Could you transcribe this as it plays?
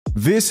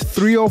This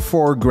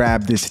 304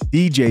 grabbed this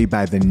DJ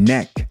by the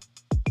neck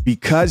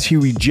because he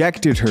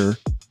rejected her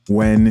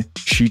when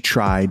she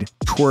tried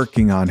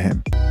twerking on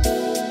him.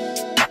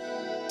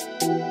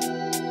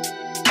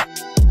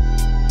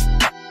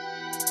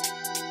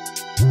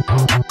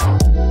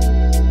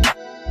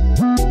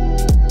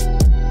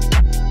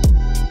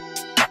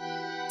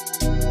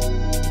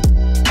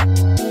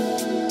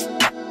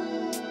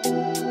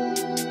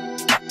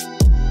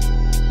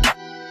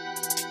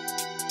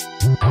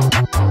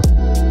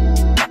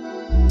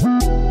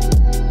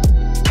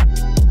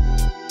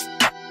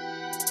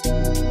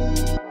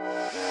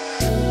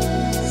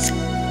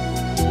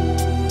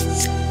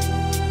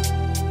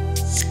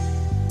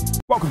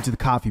 Welcome to the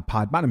Coffee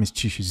Pod. My name is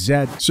Chishu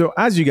Zed. So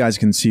as you guys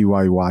can see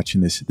while you're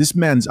watching this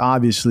man's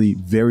obviously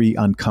very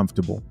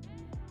uncomfortable.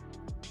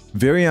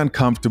 Very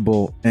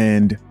uncomfortable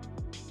and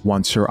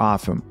wants her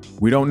off him.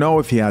 We don't know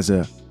if he has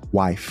a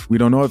wife. We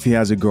don't know if he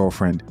has a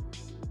girlfriend.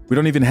 We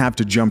don't even have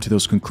to jump to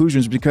those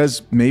conclusions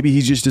because maybe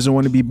he just doesn't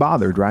want to be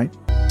bothered, right?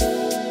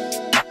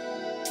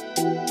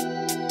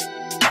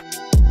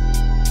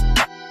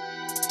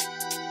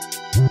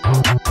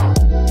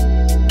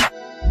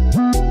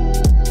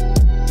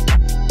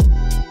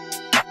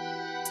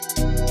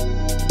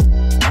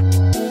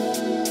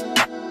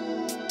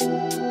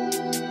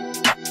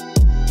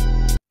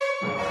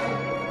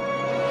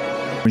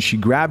 When she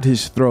grabbed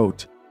his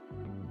throat,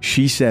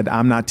 she said,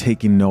 "I'm not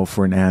taking no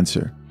for an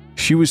answer."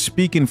 She was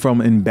speaking from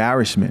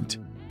embarrassment.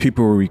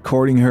 People were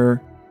recording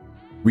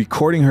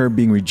her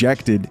being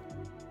rejected.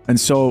 And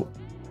so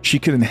she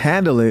couldn't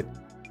handle it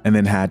and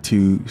then had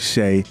to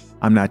say,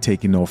 "I'm not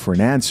taking no for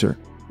an answer,"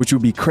 which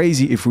would be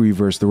crazy if we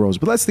reverse the roles.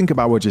 But let's think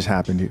about what just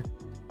happened here.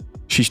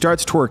 She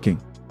starts twerking,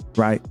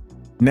 right?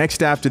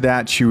 Next after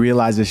that, she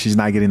realizes she's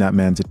not getting that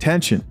man's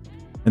attention.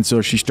 And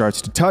so she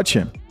starts to touch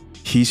him.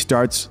 He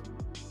starts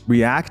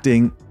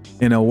reacting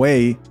in a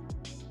way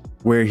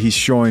where he's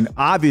showing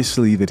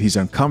obviously that he's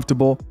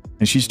uncomfortable,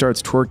 and she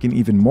starts twerking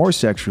even more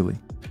sexually.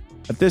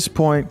 At this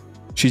point,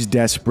 she's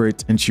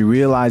desperate and she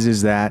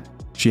realizes that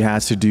she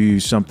has to do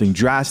something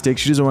drastic.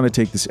 She doesn't want to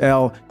take this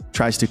L,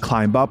 tries to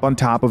climb up on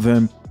top of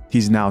him.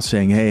 He's now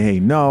saying, hey,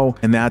 no.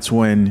 And that's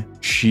when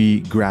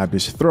she grabbed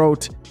his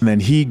throat, and then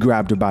he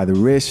grabbed her by the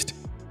wrist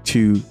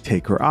to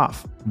take her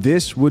off.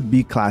 This would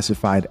be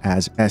classified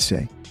as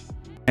essay.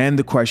 And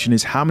the question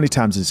is, how many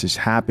times does this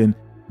happen?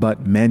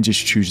 But men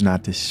just choose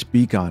not to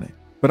speak on it.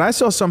 But I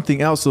saw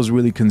something else that was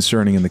really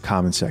concerning in the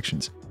comment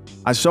sections.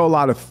 I saw a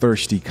lot of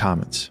thirsty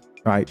comments,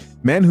 right?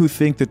 Men who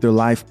think that their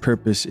life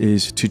purpose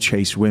is to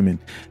chase women.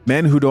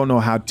 Men who don't know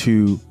how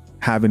to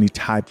have any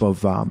type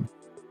of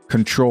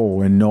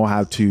control and know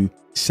how to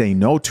say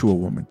no to a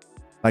woman.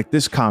 Like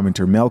this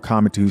commenter, male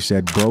commenter, who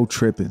said, "Bro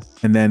tripping,"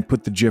 and then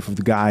put the gif of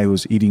the guy who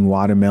was eating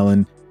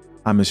watermelon.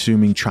 I'm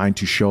assuming trying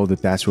to show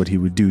that that's what he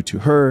would do to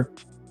her.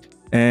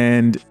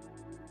 And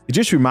it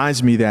just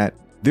reminds me that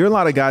there are a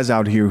lot of guys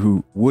out here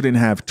who wouldn't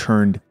have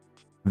turned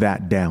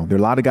that down. There are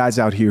a lot of guys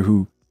out here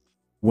who,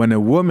 when a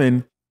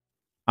woman,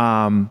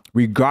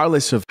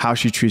 regardless of how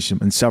she treats them,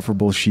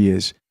 insufferable she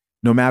is,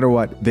 no matter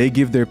what, they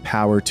give their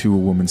power to a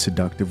woman's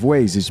seductive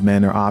ways. These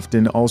men are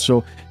often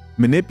also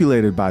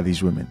manipulated by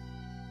these women,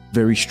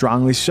 very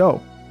strongly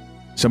so.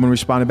 Someone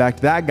responded back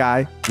to that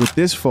guy with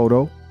this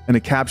photo and a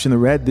caption that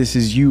read, "This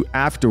is you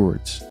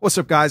afterwards." What's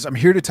up, guys? I'm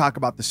here to talk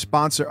about the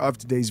sponsor of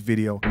today's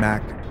video,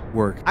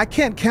 MacWork. I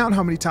can't count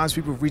how many times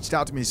people have reached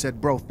out to me and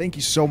said, "Bro, thank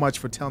you so much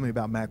for telling me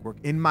about MacWork."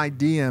 In my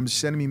DMs,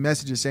 sending me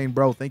messages saying,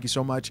 "Bro, thank you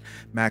so much.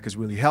 Mac has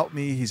really helped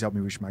me. He's helped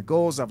me reach my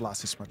goals. I've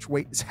lost this much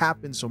weight." It's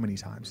happened so many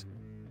times.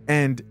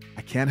 And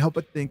I can't help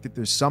but think that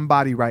there's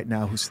somebody right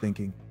now who's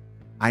thinking,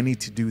 I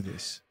need to do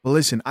this. But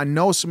listen, I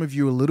know some of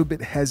you are a little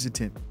bit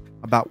hesitant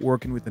about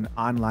working with an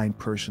online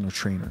personal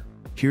trainer.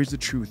 Here's the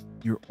truth.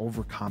 You're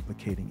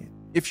overcomplicating it.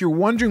 If you're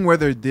wondering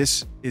whether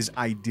this is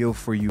ideal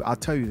for you, I'll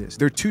tell you this.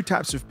 There are two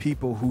types of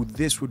people who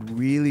this would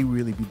really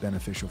be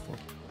beneficial for.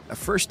 The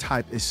first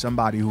type is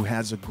somebody who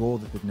has a goal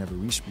that they've never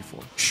reached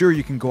before. Sure,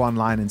 you can go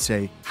online and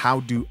say, how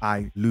do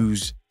I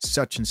lose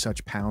such and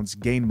such pounds,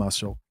 gain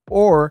muscle?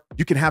 Or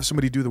you can have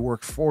somebody do the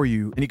work for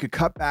you, and you could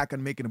cut back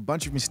on making a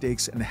bunch of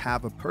mistakes and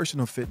have a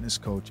personal fitness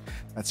coach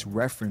that's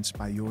referenced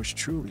by yours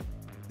truly.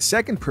 The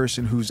second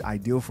person who's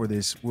ideal for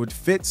this would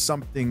fit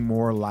something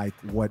more like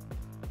what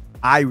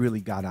I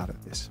really got out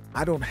of this.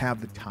 I don't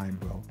have the time,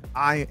 bro.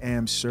 I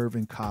am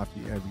serving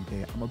coffee every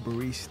day. I'm a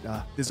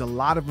barista. There's a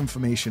lot of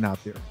information out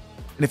there.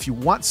 And if you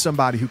want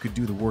somebody who could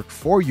do the work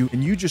for you,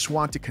 and you just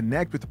want to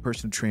connect with a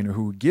personal trainer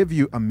who will give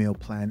you a meal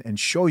plan and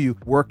show you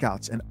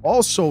workouts and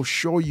also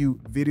show you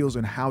videos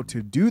on how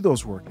to do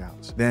those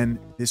workouts, then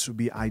this would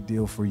be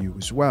ideal for you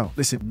as well.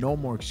 Listen, no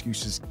more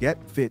excuses.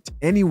 Get fit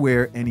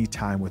anywhere,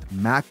 anytime with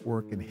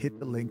MacWork, and hit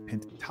the link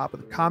pinned at the top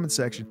of the comment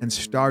section and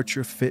start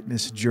your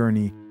fitness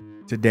journey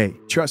today.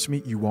 Trust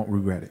me, you won't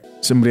regret it.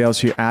 Somebody else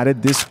here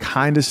added, this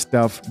kind of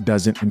stuff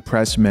doesn't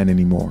impress men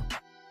anymore.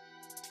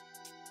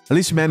 At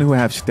least men who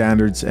have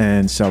standards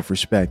and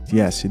self-respect.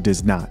 Yes, it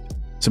does not.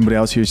 Somebody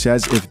else here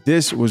says, if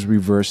this was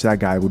reversed, that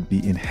guy would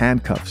be in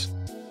handcuffs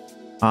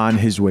on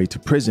his way to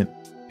prison.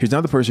 Here's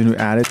another person who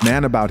added,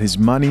 man about his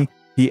money.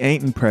 He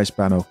ain't impressed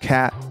by no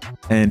cat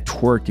and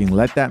twerking.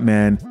 Let that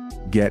man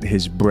get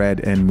his bread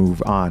and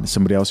move on.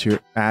 Somebody else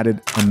here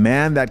added, a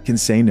man that can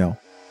say no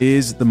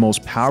is the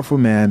most powerful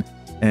man,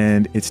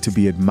 and it's to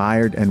be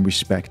admired and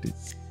respected.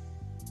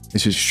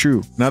 This is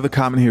true. Another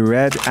comment here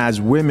read, as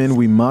women,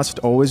 we must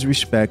always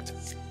respect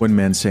when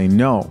men say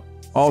no.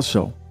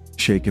 Also,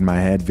 shaking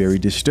my head, very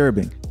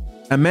disturbing.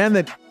 A man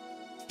that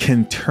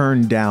can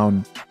turn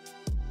down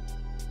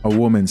a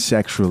woman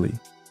sexually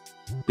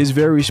is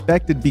very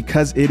respected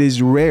because it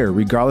is rare,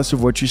 regardless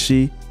of what you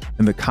see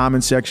in the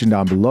comment section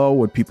down below,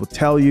 what people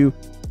tell you.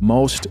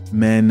 Most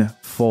men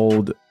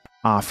fold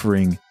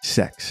offering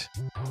sex.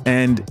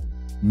 And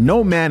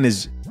no man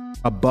is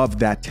above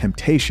that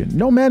temptation.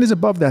 No man is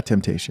above that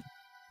temptation,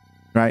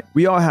 right?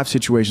 We all have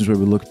situations where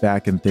we look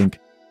back and think,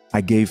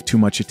 I gave too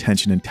much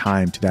attention and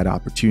time to that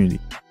opportunity.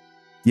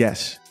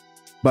 Yes,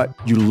 but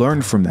you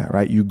learn from that,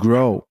 right? You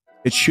grow.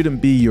 It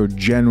shouldn't be your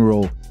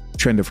general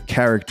trend of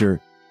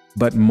character,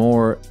 but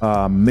more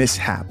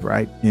mishap,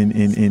 right?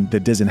 In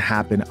that doesn't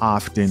happen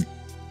often.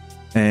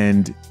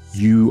 And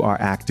you are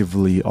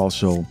actively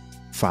also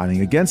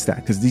fighting against that.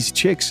 Because these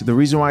chicks, the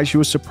reason why she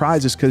was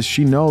surprised is because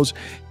she knows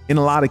in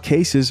a lot of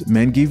cases,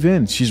 men give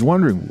in. She's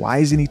wondering, why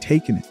isn't he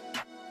taking it?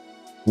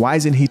 Why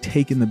isn't he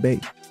taking the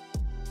bait?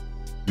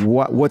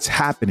 What's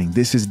happening?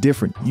 This is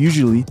different.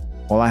 Usually,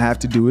 all I have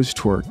to do is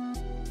twerk.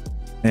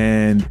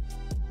 And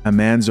a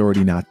man's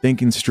already not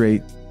thinking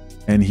straight,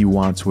 and he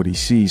wants what he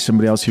sees.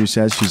 Somebody else here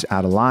says she's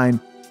out of line.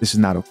 This is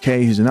not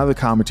okay. Here's another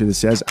commenter that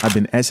says, I've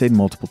been essayed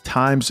multiple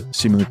times,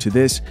 similar to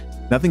this.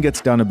 Nothing gets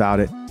done about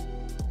it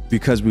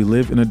because we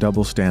live in a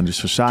double standard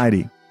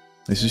society.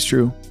 This is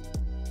true.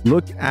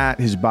 Look at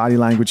his body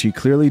language. He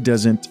clearly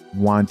doesn't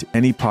want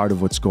any part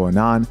of what's going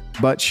on,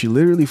 but she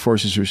literally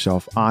forces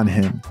herself on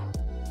him.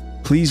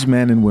 Please,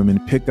 men and women,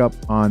 pick up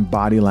on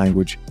body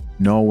language.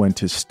 Know when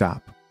to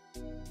stop.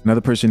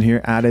 Another person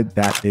here added,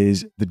 that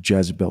is the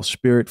Jezebel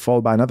spirit,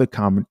 followed by another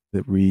comment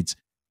that reads,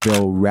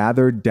 they'll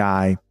rather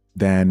die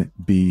than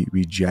be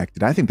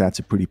rejected. I think that's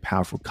a pretty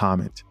powerful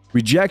comment.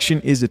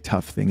 Rejection is a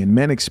tough thing, and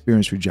men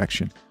experience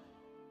rejection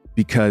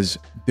because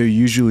they're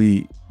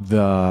usually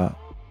the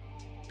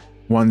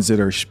ones that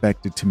are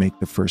expected to make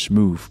the first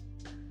move.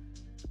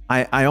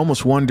 I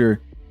almost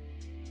wonder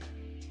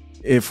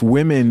if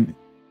women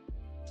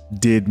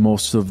did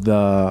most of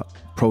the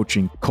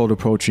cold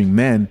approaching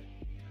men,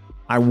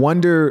 I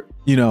wonder,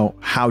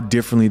 how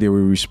differently they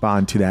would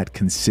respond to that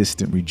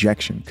consistent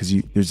rejection. Because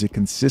there's a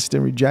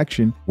consistent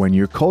rejection when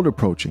you're cold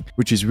approaching,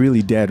 which is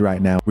really dead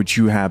right now, which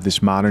you have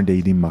this modern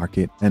dating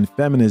market and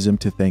feminism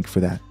to thank for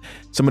that.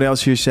 Somebody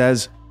else here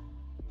says,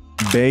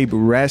 babe,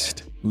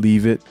 rest,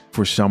 leave it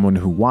for someone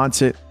who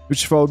wants it,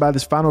 which is followed by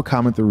this final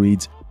comment that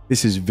reads,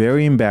 this is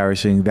very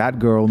embarrassing. That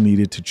girl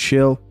needed to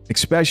chill,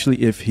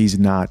 especially if he's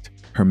not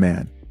her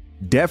man.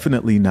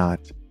 Definitely not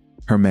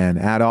her man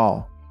at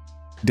all.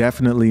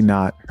 Definitely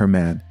not her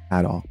man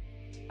at all.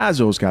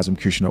 As always, guys, I'm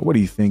curious to know, what do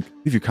you think?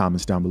 Leave your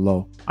comments down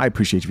below. I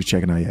appreciate you for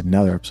checking out yet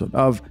another episode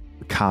of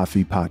The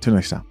Coffee Pot. Till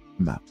next time,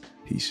 I'm out.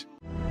 Peace.